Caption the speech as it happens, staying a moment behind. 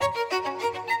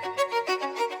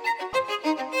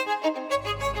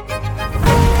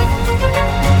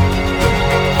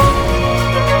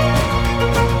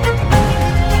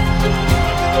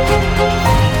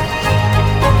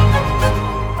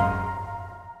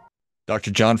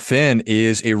Dr. John Finn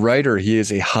is a writer. He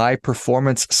is a high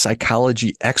performance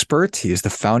psychology expert. He is the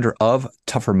founder of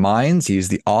Tougher Minds. He is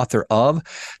the author of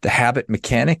The Habit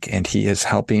Mechanic, and he is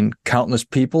helping countless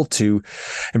people to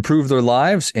improve their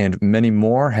lives and many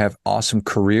more have awesome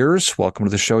careers. Welcome to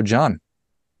the show, John.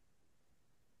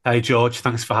 Hey, George.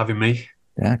 Thanks for having me.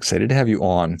 Yeah, excited to have you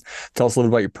on. Tell us a little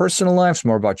about your personal life, some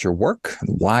more about your work,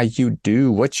 and why you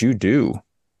do what you do.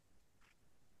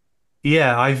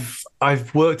 Yeah,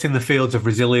 I've worked in the fields of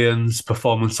resilience,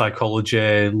 performance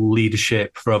psychology,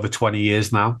 leadership for over 20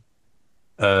 years now.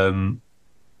 Um,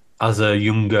 as a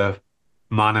younger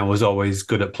man, I was always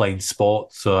good at playing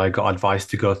sport, so I got advice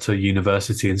to go to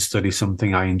university and study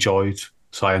something I enjoyed.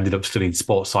 So I ended up studying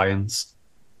sports science.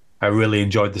 I really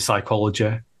enjoyed the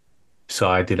psychology, so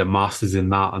I did a master's in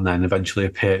that and then eventually a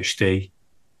PhD.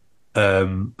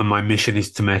 And my mission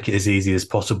is to make it as easy as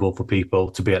possible for people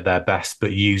to be at their best,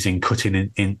 but using cutting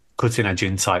edge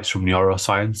insights from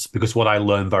neuroscience. Because what I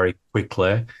learned very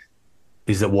quickly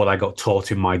is that what I got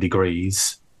taught in my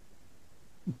degrees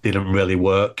didn't really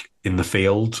work in the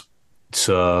field.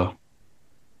 So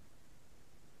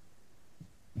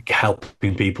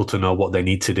helping people to know what they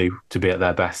need to do to be at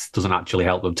their best doesn't actually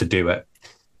help them to do it,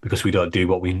 because we don't do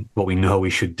what we know we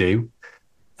should do.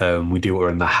 We do what we're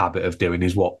in the habit of doing.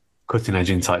 Is what cutting edge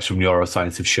insights from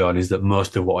neuroscience have shown, is that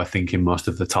most of what we're thinking most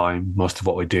of the time, most of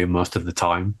what we're doing most of the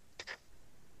time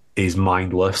is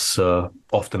mindless. So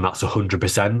often that's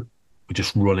 100%. We're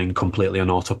just running completely on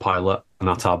autopilot. And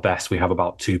at our best, we have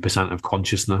about 2% of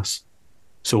consciousness.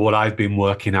 So what I've been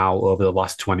working out over the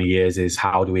last 20 years is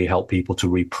how do we help people to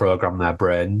reprogram their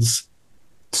brains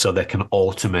so they can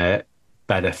automate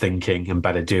better thinking and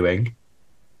better doing.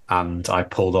 And I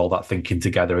pulled all that thinking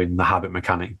together in the Habit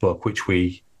Mechanic book, which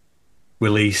we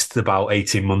released about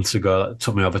 18 months ago. It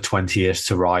took me over 20 years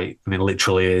to write. And it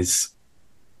literally is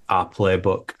our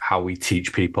playbook, how we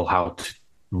teach people how to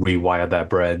rewire their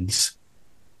brains,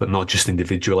 but not just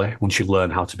individually. Once you learn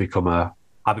how to become a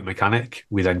habit mechanic,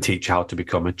 we then teach you how to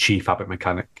become a chief habit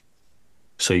mechanic.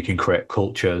 So you can create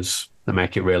cultures that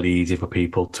make it really easy for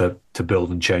people to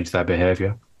build and change their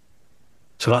behavior.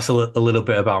 So that's a little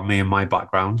bit about me and my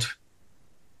background.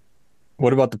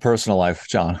 What about the personal life,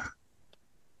 John?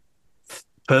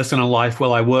 Personal life,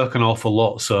 well, I work an awful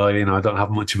lot, so I don't have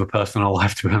much of a personal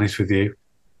life, to be honest with you.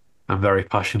 I'm very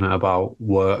passionate about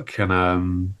work,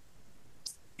 and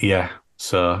yeah,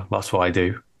 so that's what I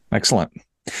do. Excellent.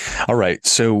 All right.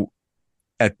 So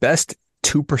at best,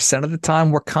 2% of the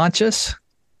time we're conscious.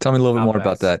 Tell me a little bit At more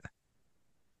about best, that.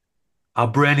 our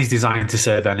brain is designed to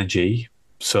save energy.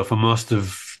 So for most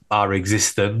of our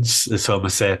existence as Homo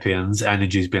sapiens,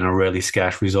 energy has been a really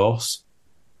scarce resource.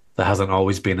 There hasn't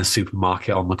always been a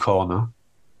supermarket on the corner.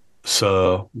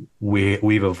 So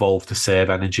we've evolved to save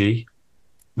energy.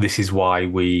 This is why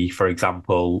we, for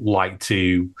example, like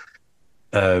to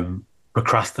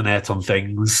procrastinate on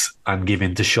things and give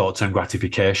in to short-term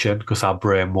gratification, because our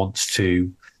brain wants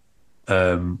to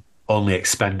only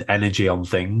expend energy on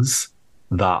things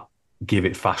that give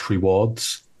it fast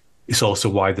rewards. It's also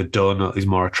why the donut is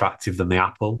more attractive than the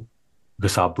apple,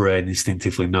 because our brain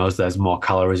instinctively knows there's more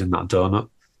calories in that donut.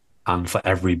 And for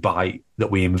every bite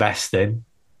that we invest in,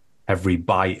 every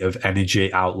bite of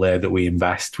energy outlay that we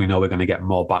invest, we know we're going to get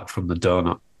more back from the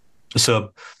donut.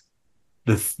 So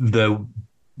the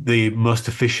most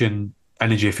efficient,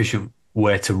 energy efficient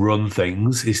way to run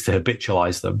things is to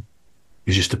habitualize them,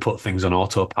 is just to put things on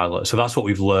autopilot. So that's what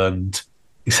we've learned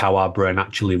is how our brain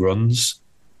actually runs.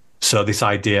 So this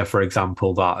idea, for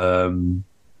example, that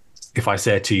if I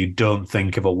say to you, don't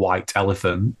think of a white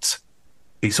elephant,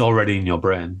 it's already in your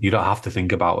brain. You don't have to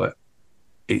think about it.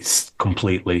 It's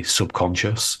completely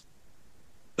subconscious.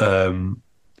 And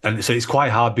so it's quite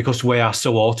hard, because we are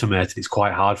so automated, it's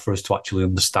quite hard for us to actually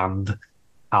understand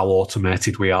how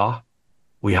automated we are.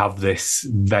 We have this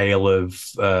veil of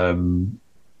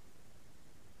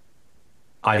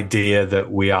idea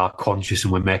that we are conscious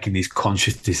and we're making these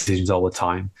conscious decisions all the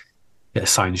time. Yet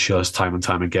science shows time and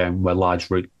time again we're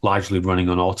largely running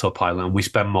on autopilot, and we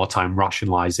spend more time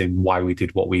rationalizing why we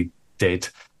did what we did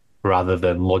rather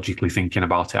than logically thinking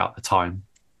about it at the time.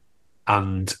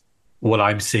 And what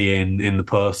I'm seeing in the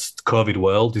post-COVID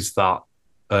world is that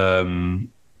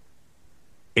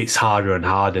it's harder and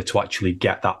harder to actually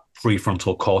get that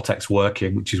prefrontal cortex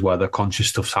working, which is where the conscious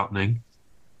stuff's happening.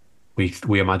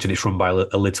 We imagine it's run by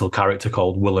a little character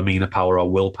called Wilhelmina Power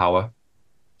or Willpower,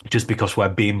 just because we're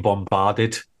being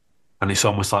bombarded, and it's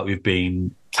almost like we've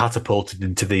been catapulted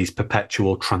into these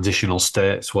perpetual transitional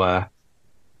states where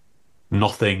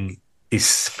nothing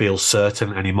feels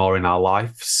certain anymore in our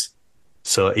lives.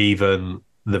 So even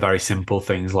the very simple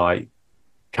things like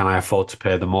Can I afford to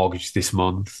pay the mortgage this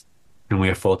month? Can we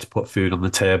afford to put food on the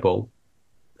table?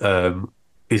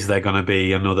 Is there going to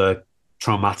be another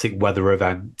traumatic weather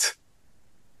event?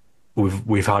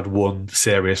 We've had one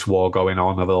serious war going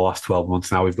on over the last 12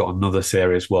 months. Now we've got another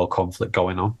serious world conflict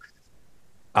going on.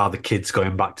 Are the kids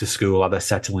going back to school? Are they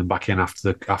settling back in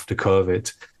after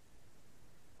COVID?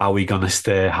 Are we going to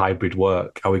stay hybrid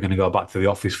work? Are we going to go back to the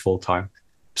office full time?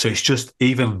 So it's just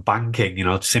even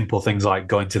banking, simple things like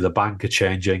going to the bank are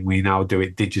changing. We now do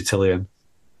it digitally. And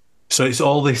so it's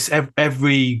all this,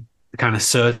 every kind of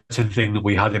certain thing that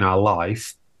we had in our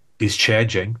life is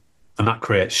changing, and that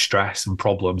creates stress and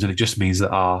problems. And it just means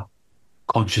that our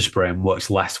conscious brain works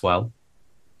less well.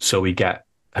 So we get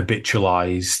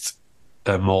habitualized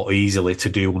more easily to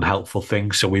do unhelpful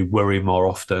things. So we worry more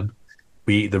often.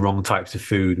 We eat the wrong types of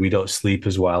food. We don't sleep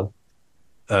as well.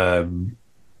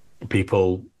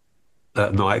 People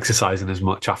not exercising as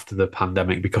much after the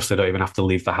pandemic because they don't even have to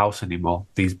leave the house anymore.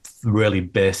 These really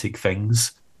basic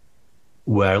things,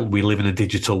 where we live in a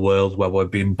digital world where we're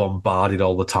being bombarded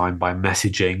all the time by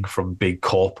messaging from big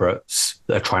corporates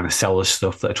that are trying to sell us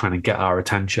stuff, that are trying to get our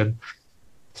attention.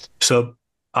 So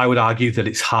I would argue that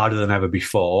it's harder than ever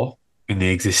before in the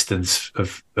existence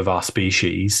of our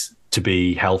species to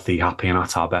be healthy, happy, and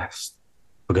at our best,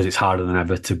 because it's harder than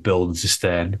ever to build and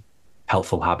sustain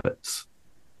helpful habits.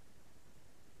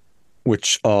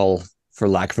 Which all, for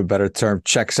lack of a better term,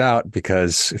 checks out,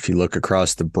 because if you look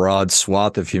across the broad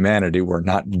swath of humanity, we're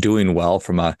not doing well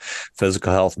from a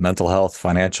physical health, mental health,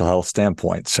 financial health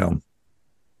standpoint. So,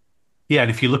 yeah,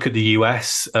 and if you look at the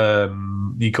US,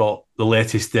 you got the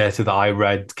latest data that I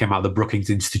read came out of the Brookings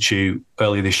Institute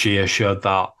earlier this year, showed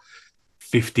that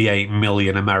 58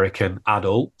 million American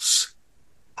adults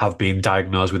have been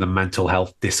diagnosed with a mental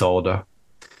health disorder.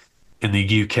 In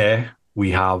the UK,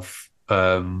 we have,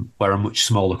 we're a much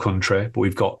smaller country, but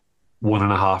we've got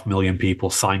 1.5 million people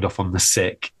signed off on the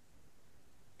sick,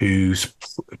 whose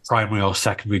primary or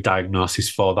secondary diagnosis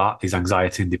for that is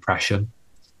anxiety and depression.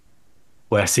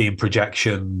 We're seeing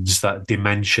projections that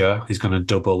dementia is going to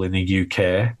double in the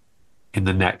UK in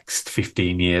the next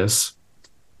 15 years.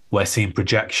 We're seeing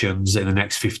projections in the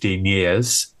next 15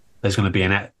 years. There's going to be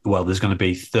an extra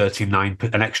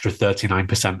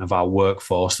 39% of our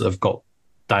workforce that have got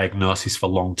diagnosis for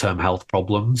long-term health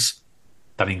problems.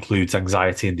 That includes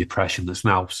anxiety and depression, that's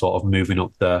now sort of moving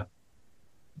up the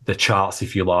charts,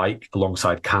 if you like,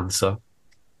 alongside cancer.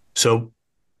 So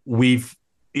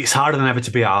it's harder than ever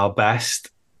to be at our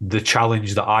best. The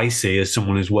challenge that I see as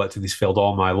someone who's worked in this field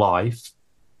all my life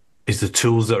is the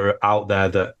tools that are out there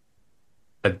that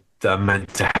are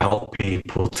meant to help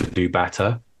people to do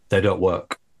better. They don't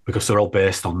work because they're all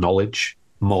based on knowledge,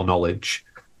 more knowledge,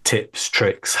 tips,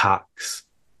 tricks, hacks.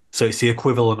 So it's the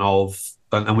equivalent of,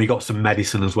 and we got some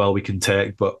medicine as well we can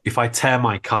take, but if I tear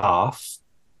my calf,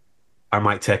 I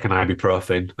might take an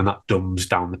ibuprofen and that dumbs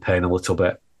down the pain a little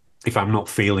bit. If I'm not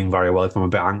feeling very well, if I'm a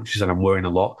bit anxious and I'm worrying a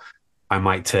lot, I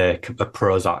might take a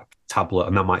Prozac tablet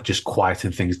and that might just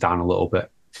quieten things down a little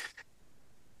bit.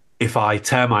 If I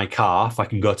tear my calf, I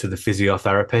can go to the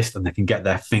physiotherapist and they can get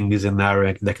their fingers in there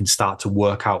and they can start to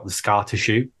work out the scar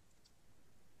tissue.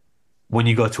 When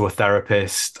you go to a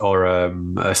therapist or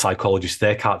a psychologist,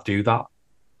 they can't do that.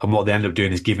 And what they end up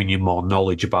doing is giving you more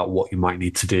knowledge about what you might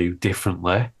need to do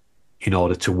differently in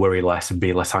order to worry less and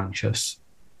be less anxious.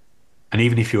 And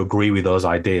even if you agree with those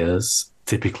ideas,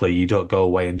 typically you don't go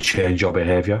away and change your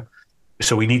behavior.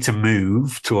 So we need to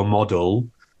move to a model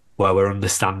where we're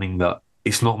understanding that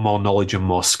it's not more knowledge and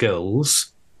more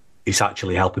skills, it's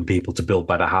actually helping people to build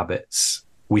better habits.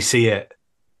 We see it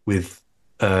with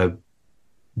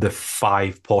the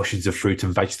 5 portions of fruit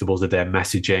and vegetables a day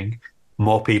messaging.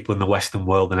 More people in the Western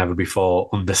world than ever before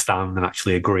understand and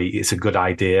actually agree it's a good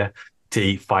idea to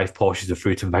eat 5 portions of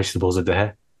fruit and vegetables a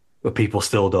day, but people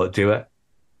still don't do it.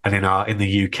 And in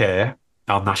the UK,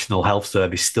 our National Health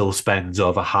Service still spends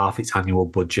over half its annual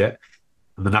budget.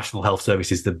 And the National Health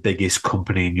Service is the biggest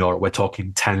company in Europe. We're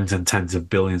talking tens and tens of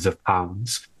billions of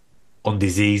pounds on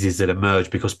diseases that emerge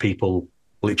because people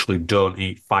literally don't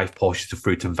eat 5 portions of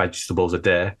fruit and vegetables a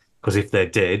day. Because if they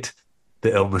did,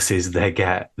 the illnesses they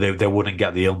get, they wouldn't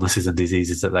get the illnesses and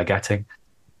diseases that they're getting.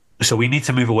 So we need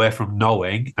to move away from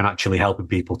knowing and actually helping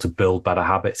people to build better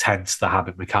habits, hence the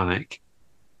habit mechanic.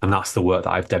 And that's the work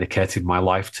that I've dedicated my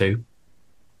life to.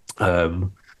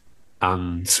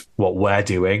 And what we're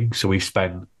doing, so we've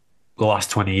spent the last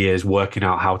 20 years working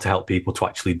out how to help people to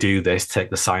actually do this,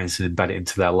 take the science and embed it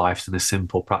into their lives in a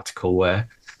simple, practical way.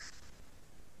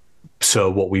 So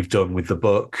what we've done with the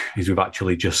book is we've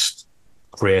actually just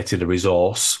created a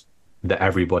resource that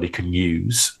everybody can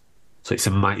use So it's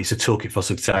a toolkit for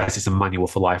success. It's a manual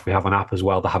for life. We have an app as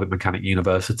well, the Habit Mechanic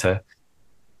University,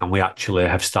 and we actually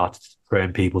have started to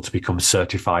train people to become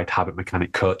certified habit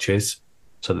mechanic coaches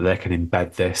so that they can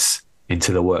embed this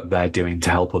into the work they're doing to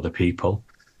help other people.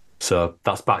 So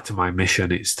that's back to my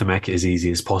mission. It's to make it as easy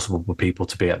as possible for people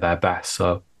to be at their best.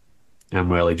 So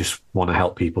I'm really just want to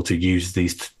help people to use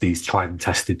these tried and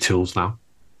tested tools now.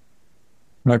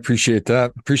 I appreciate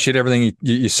that. Appreciate everything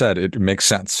you said. It makes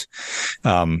sense.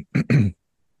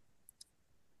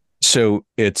 So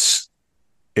it's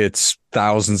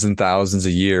thousands and thousands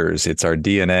of years. It's our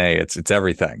DNA. It's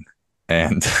everything.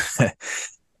 And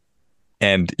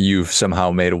and you've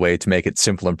somehow made a way to make it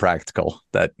simple and practical.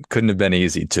 That couldn't have been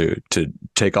easy to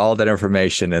take all that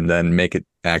information and then make it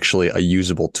actually a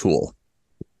usable tool.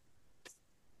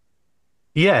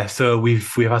 Yeah, so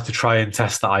we've had to try and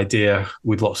test that idea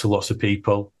with lots of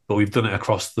people, but we've done it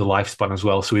across the lifespan as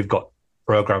well. So we've got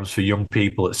programs for young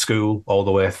people at school all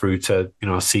the way through to,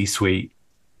 C-suite,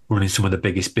 running some of the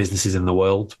biggest businesses in the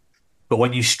world. But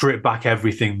when you strip back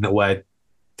everything that we're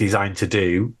designed to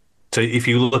do, so if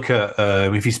you look at,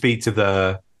 if you speak to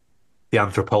the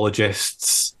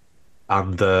anthropologists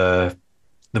and the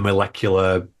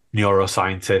molecular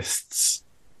neuroscientists,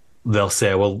 they'll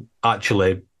say, well,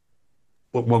 actually,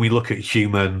 when we look at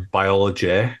human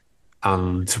biology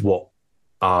and what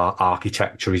our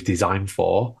architecture is designed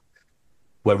for,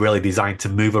 we're really designed to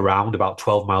move around about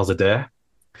 12 miles a day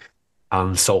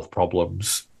and solve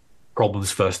problems. Problems,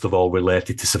 first of all,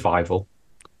 related to survival,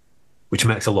 which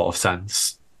makes a lot of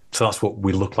sense. So that's what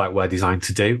we look like we're designed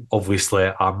to do. Obviously,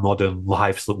 our modern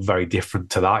lives look very different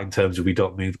to that in terms of we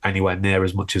don't move anywhere near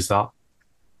as much as that.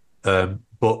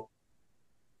 But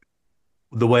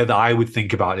the way that I would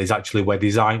think about it is actually we're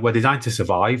designed to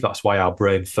survive. That's why our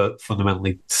brain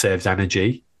fundamentally saves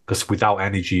energy, because without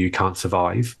energy, you can't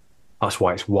survive. That's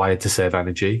why it's wired to save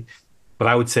energy. But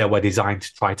I would say we're designed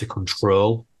to try to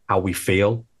control how we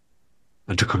feel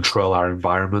and to control our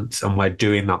environments. And we're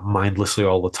doing that mindlessly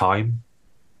all the time.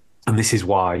 And this is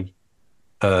why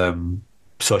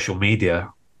social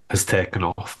media has taken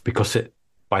off, because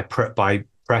by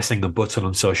pressing a button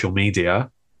on social media,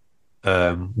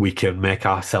 we can make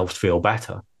ourselves feel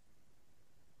better.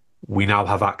 We now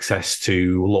have access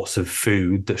to lots of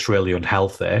food that's really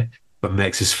unhealthy, but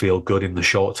makes us feel good in the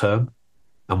short term.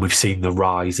 And we've seen the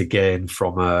rise again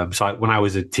from, when I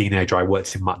was a teenager, I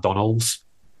worked in McDonald's.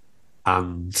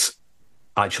 And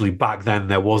actually back then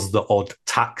there was the odd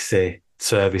taxi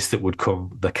service that would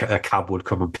come, a cab would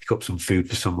come and pick up some food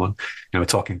for someone. We're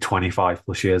talking 25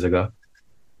 plus years ago.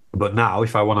 But now,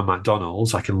 if I want a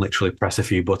McDonald's, I can literally press a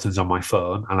few buttons on my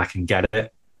phone and I can get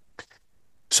it.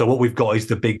 So what we've got is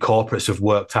the big corporates have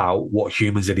worked out what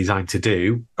humans are designed to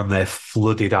do, and they've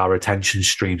flooded our attention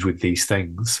streams with these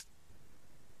things.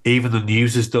 Even the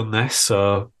news has done this.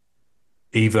 So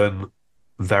even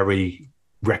very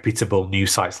reputable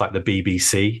news sites like the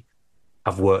BBC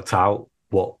have worked out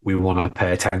what we want to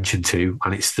pay attention to.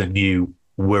 And it's the new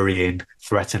worrying,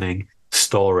 threatening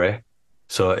story.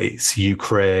 So it's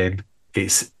Ukraine,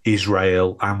 it's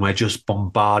Israel, and we're just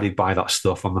bombarded by that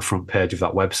stuff on the front page of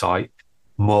that website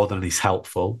more than is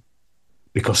helpful,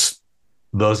 because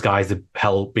those guys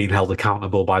are being held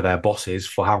accountable by their bosses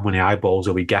for how many eyeballs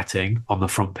are we getting on the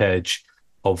front page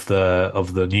of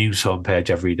the news homepage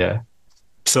every day.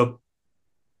 So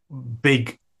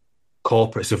big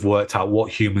corporates have worked out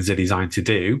what humans are designed to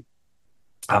do,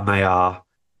 and they are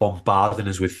bombarding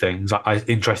us with things. I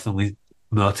interestingly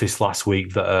noticed last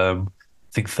week that I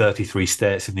think 33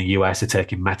 states in the US are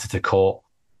taking Meta to court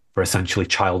for essentially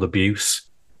child abuse,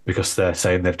 because they're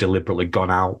saying they've deliberately gone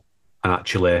out and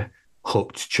actually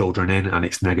hooked children in, and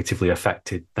it's negatively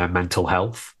affected their mental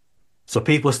health. So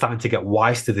people are starting to get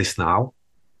wise to this now,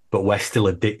 but we're still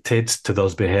addicted to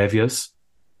those behaviors.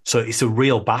 So it's a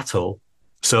real battle.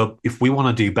 So if we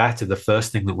want to do better, the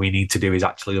first thing that we need to do is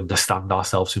actually understand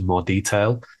ourselves in more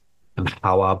detail and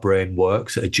how our brain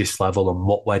works at a gist level and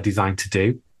what we're designed to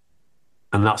do.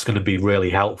 And that's going to be really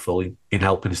helpful in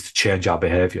helping us to change our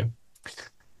behavior.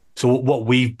 So what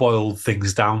we've boiled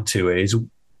things down to is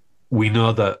we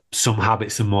know that some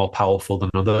habits are more powerful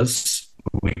than others.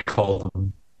 We call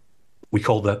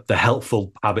the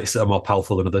helpful habits that are more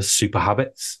powerful than others super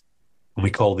habits. And we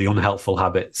call the unhelpful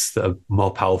habits that are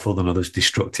more powerful than others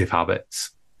destructive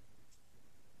habits.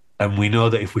 And we know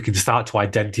that if we can start to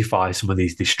identify some of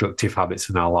these destructive habits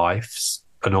in our lives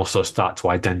and also start to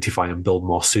identify and build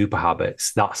more super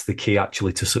habits, that's the key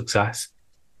actually to success.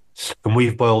 And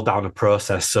we've boiled down a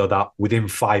process so that within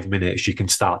 5 minutes, you can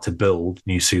start to build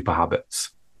new super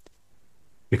habits.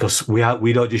 because we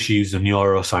don't just use the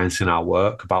neuroscience in our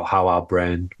work about how our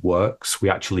brain works.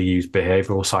 We actually use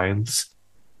behavioral science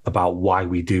about why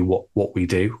we do what we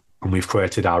do. And we've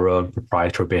created our own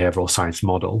proprietary behavioral science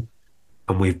model.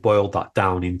 And we've boiled that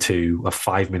down into a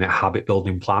 5-minute habit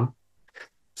building plan.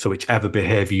 So whichever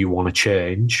behavior you want to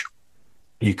change,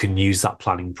 you can use that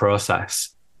planning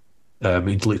process.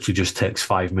 It literally just takes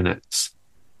 5 minutes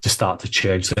to start to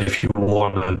change. So if you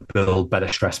want to build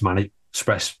better stress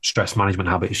management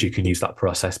habits, you can use that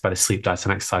process. Better sleep, diet,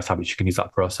 and exercise habits, you can use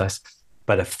that process.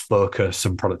 Better focus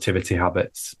and productivity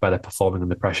habits, better performing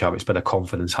under pressure habits, better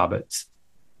confidence habits,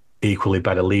 equally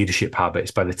better leadership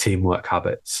habits, better teamwork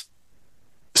habits.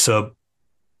 So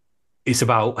it's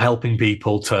about helping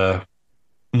people to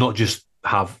not just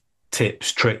have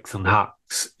tips, tricks, and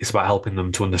hacks. It's about helping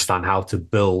them to understand how to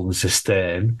build and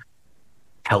sustain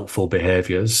helpful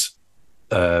behaviors.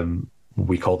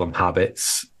 We call them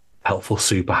habits, helpful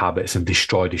super habits, and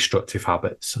destroy destructive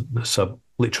habits. So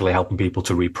literally helping people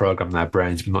to reprogram their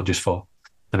brains, not just for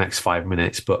the next 5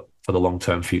 minutes, but for the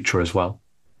long-term future as well.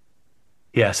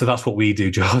 Yeah, so that's what we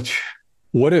do, George.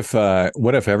 What if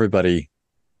everybody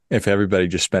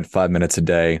just spent 5 minutes a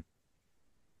day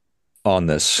on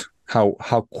this?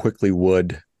 How quickly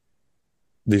would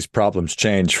these problems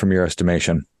change from your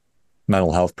estimation?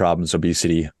 Mental health problems,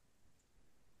 obesity.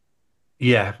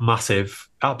 Yeah, massive.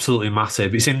 Absolutely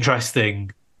massive. It's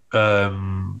interesting. At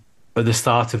the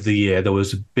start of the year, there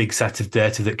was a big set of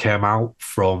data that came out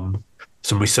from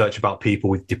some research about people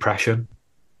with depression.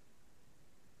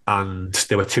 And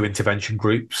there were 2 intervention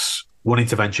groups. One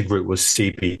intervention group was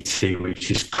CBT,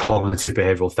 which is cognitive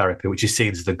behavioral therapy, which is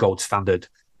seen as the gold standard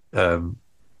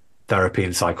therapy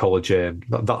in psychology. And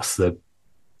that's the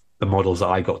models that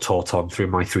I got taught on through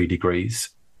my 3 degrees.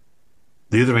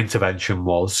 The other intervention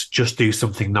was just do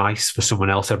something nice for someone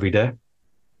else every day.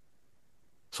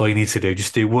 So all you need to do,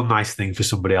 just do one nice thing for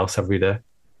somebody else every day.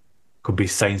 Could be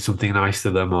saying something nice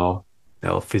to them or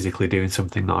physically doing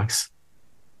something nice.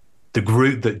 The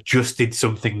group that just did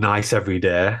something nice every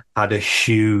day had a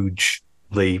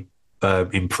hugely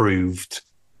improved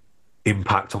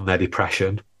impact on their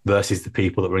depression versus the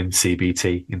people that were in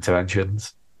CBT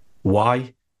interventions.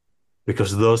 Why?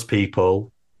 Because those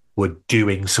people were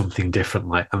doing something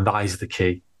differently, and that is the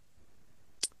key.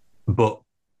 But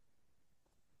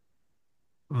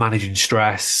managing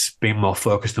stress, being more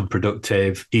focused and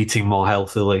productive, eating more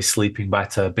healthily, sleeping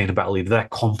better, being a better leader, they're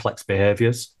complex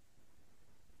behaviors.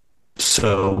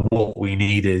 So what we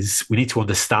need to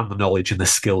understand the knowledge and the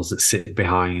skills that sit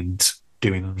behind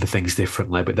doing the things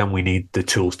differently, but then we need the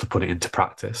tools to put it into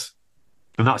practice.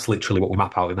 And that's literally what we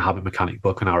map out in the Habit Mechanic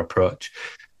book and our approach.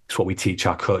 It's what we teach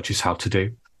our coaches how to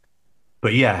do.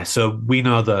 But yeah, so we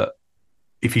know that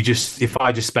if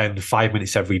I just spend 5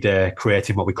 minutes every day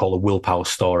creating what we call a willpower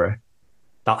story,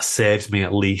 that saves me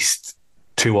at least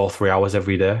 2 or 3 hours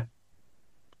every day.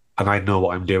 And I know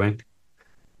what I'm doing.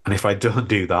 And if I don't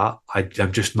do that,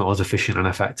 I'm just not as efficient and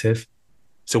effective.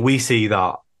 So we see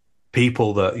that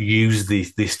people that use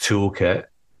this toolkit,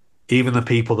 even the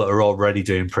people that are already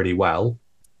doing pretty well,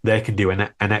 they can do an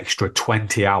extra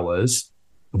 20 hours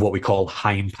of what we call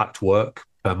high impact work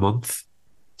per month.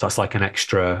 So that's like an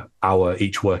extra hour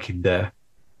each working day.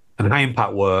 And high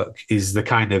impact work is the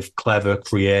kind of clever,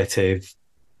 creative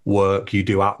work you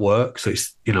do at work. So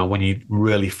it's, when you're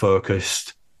really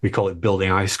focused, we call it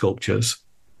building ice sculptures.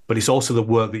 But it's also the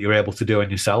work that you're able to do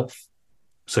on yourself.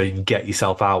 So you can get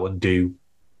yourself out and do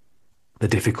the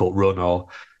difficult run or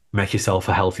make yourself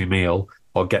a healthy meal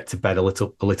or get to bed a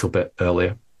little bit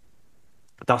earlier.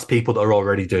 That's people that are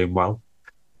already doing well.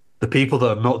 The people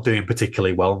that are not doing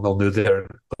particularly well, and they'll know they're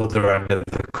at the other end of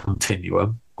the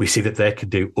continuum, we see that they can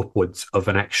do upwards of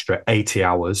an extra 80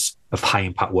 hours of high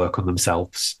impact work on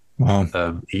themselves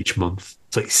each month.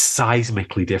 So it's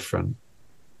seismically different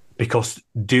because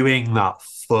doing that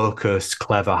focused,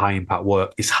 clever, high impact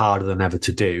work is harder than ever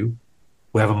to do.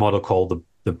 We have a model called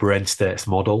the brain states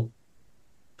model.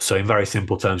 So in very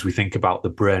simple terms, we think about the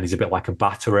brain as a bit like a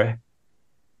battery.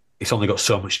 It's only got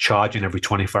so much charge in every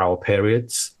 24-hour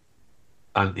periods.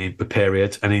 And it's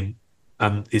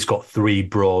got 3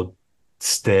 broad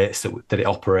states that it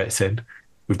operates in.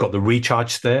 We've got the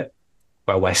recharge state,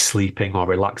 where we're sleeping or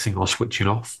relaxing or switching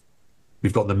off.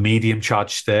 We've got the medium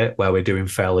charge state, where we're doing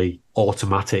fairly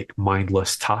automatic,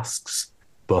 mindless tasks,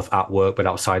 both at work but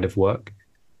outside of work.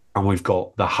 And we've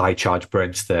got the high charge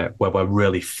brain state, where we're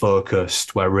really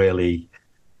focused, we're really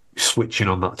switching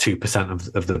on that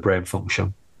 2% of the brain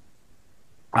function.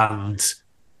 And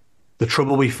the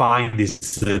trouble we find is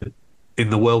that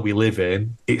in the world we live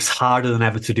in, it's harder than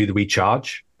ever to do the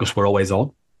recharge because we're always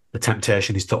on. The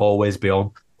temptation is to always be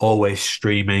on, always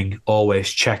streaming, always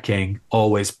checking,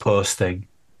 always posting.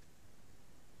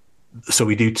 So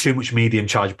we do too much medium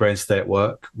charge brain state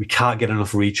work. We can't get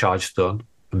enough recharge done.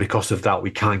 And because of that,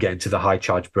 we can't get into the high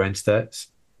charge brain states.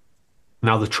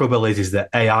 Now, the trouble is that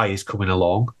AI is coming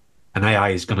along, and AI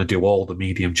is going to do all the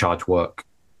medium charge work.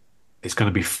 It's going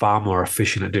to be far more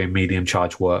efficient at doing medium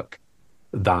charge work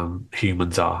than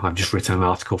humans are. I've just written an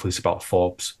article for this about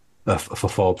Forbes, for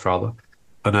Forbes rather.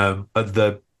 And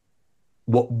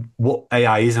what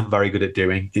AI isn't very good at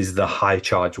doing is the high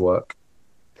charge work.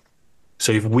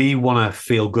 So if we want to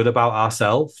feel good about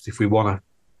ourselves, if we want to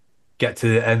get to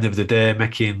the end of the day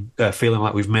feeling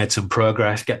like we've made some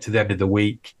progress, get to the end of the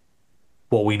week,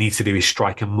 what we need to do is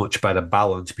strike a much better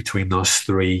balance between those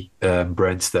three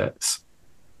brain states.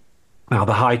 Now,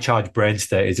 the high charge brain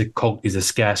state is a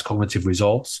scarce cognitive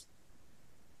resource.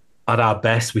 At our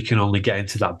best, we can only get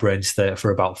into that brain state for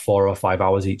about 4 or 5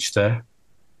 hours each day.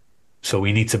 So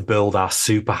we need to build our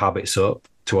super habits up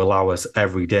to allow us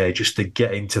every day just to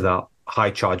get into that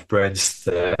high charge brain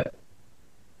state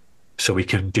so we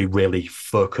can do really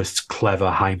focused, clever,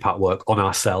 high impact work on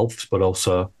ourselves, but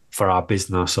also for our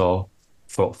business or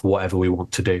for whatever we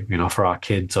want to do, for our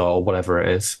kids or whatever it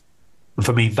is. And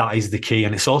for me, that is the key.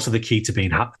 And it's also the key to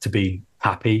being happy,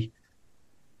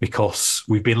 because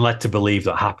we've been led to believe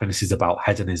that happiness is about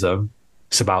hedonism.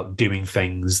 It's about doing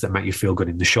things that make you feel good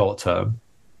in the short term.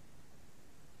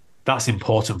 That's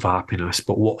important for happiness.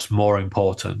 But what's more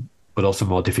important, but also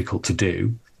more difficult to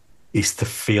do, is to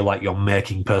feel like you're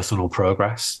making personal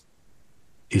progress,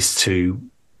 is to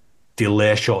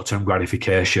delay short-term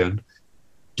gratification,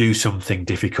 do something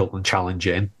difficult and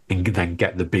challenging, and then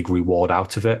get the big reward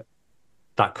out of it.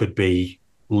 That could be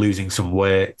losing some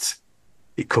weight.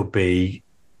 It could be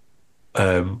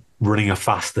running a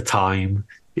faster time.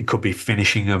 It could be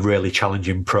finishing a really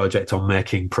challenging project or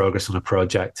making progress on a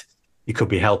project. It could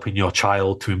be helping your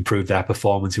child to improve their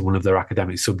performance in one of their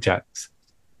academic subjects.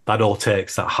 That all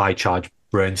takes that high charge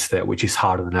brain state, which is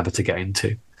harder than ever to get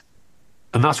into.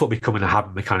 And that's what becoming a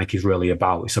habit mechanic is really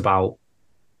about. It's about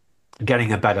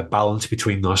getting a better balance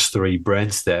between those three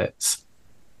brain states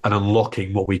and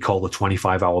unlocking what we call the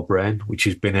 25-hour brain, which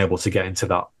is being able to get into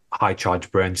that high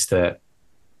charge brain state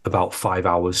about 5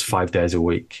 hours, 5 days a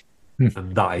week.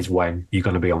 And that is when you're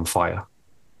going to be on fire.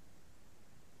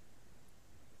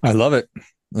 I love it.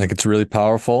 I think it's really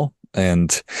powerful,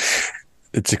 and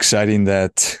it's exciting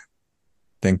that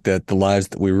the lives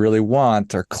that we really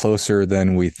want are closer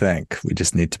than we think. We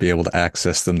just need to be able to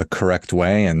access them the correct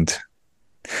way, and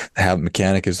the Habit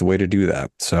Mechanic is the way to do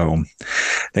that. So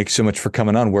thank you so much for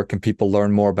coming on. Where can people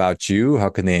learn more about you? How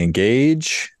can they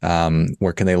engage?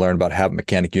 Where can they learn about Habit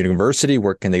Mechanic University?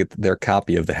 Where can they get their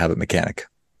copy of the Habit Mechanic?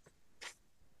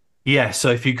 Yeah, so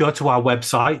if you go to our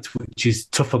website, which is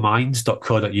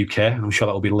tougherminds.co.uk, and I'm sure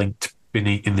that will be linked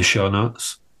in the show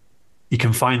notes, you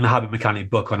can find the Habit Mechanic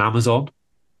book on Amazon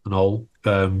and all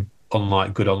good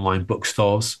online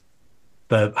bookstores.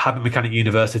 The Habit Mechanic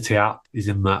University app is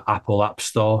in the Apple App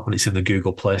Store, and it's in the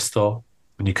Google Play Store.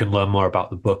 And you can learn more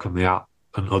about the book and the app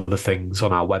and other things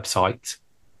on our website.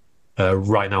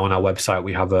 Right now on our website,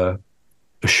 we have a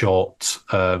short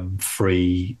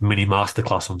free mini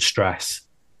masterclass on stress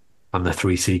and the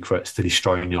 3 secrets to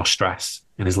destroying your stress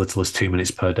in as little as 2 minutes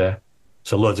per day.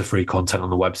 So loads of free content on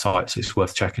the website, so it's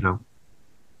worth checking out.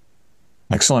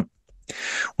 Excellent.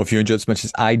 Well, if you enjoyed as much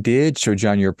as I did, show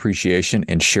John your appreciation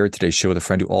and share today's show with a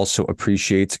friend who also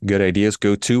appreciates good ideas.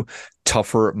 Go to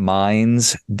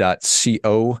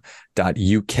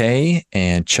tougherminds.co.uk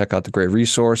and check out the great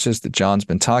resources that John's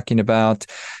been talking about.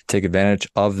 Take advantage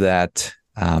of that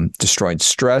Destroying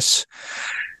Stress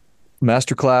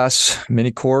masterclass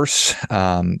mini course.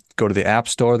 Go to the App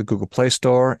Store, the Google Play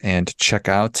Store, and check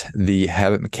out the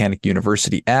Habit Mechanic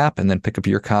University app, and then pick up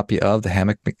your copy of the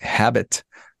Habit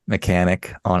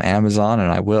Mechanic on Amazon.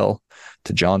 And I will,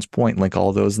 to John's point, link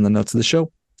all those in the notes of the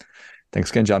show.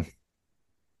 Thanks again, John.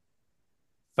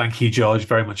 Thank you, George.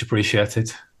 Very much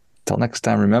appreciated. Till next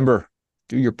time, remember,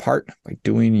 do your part by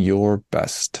doing your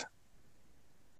best.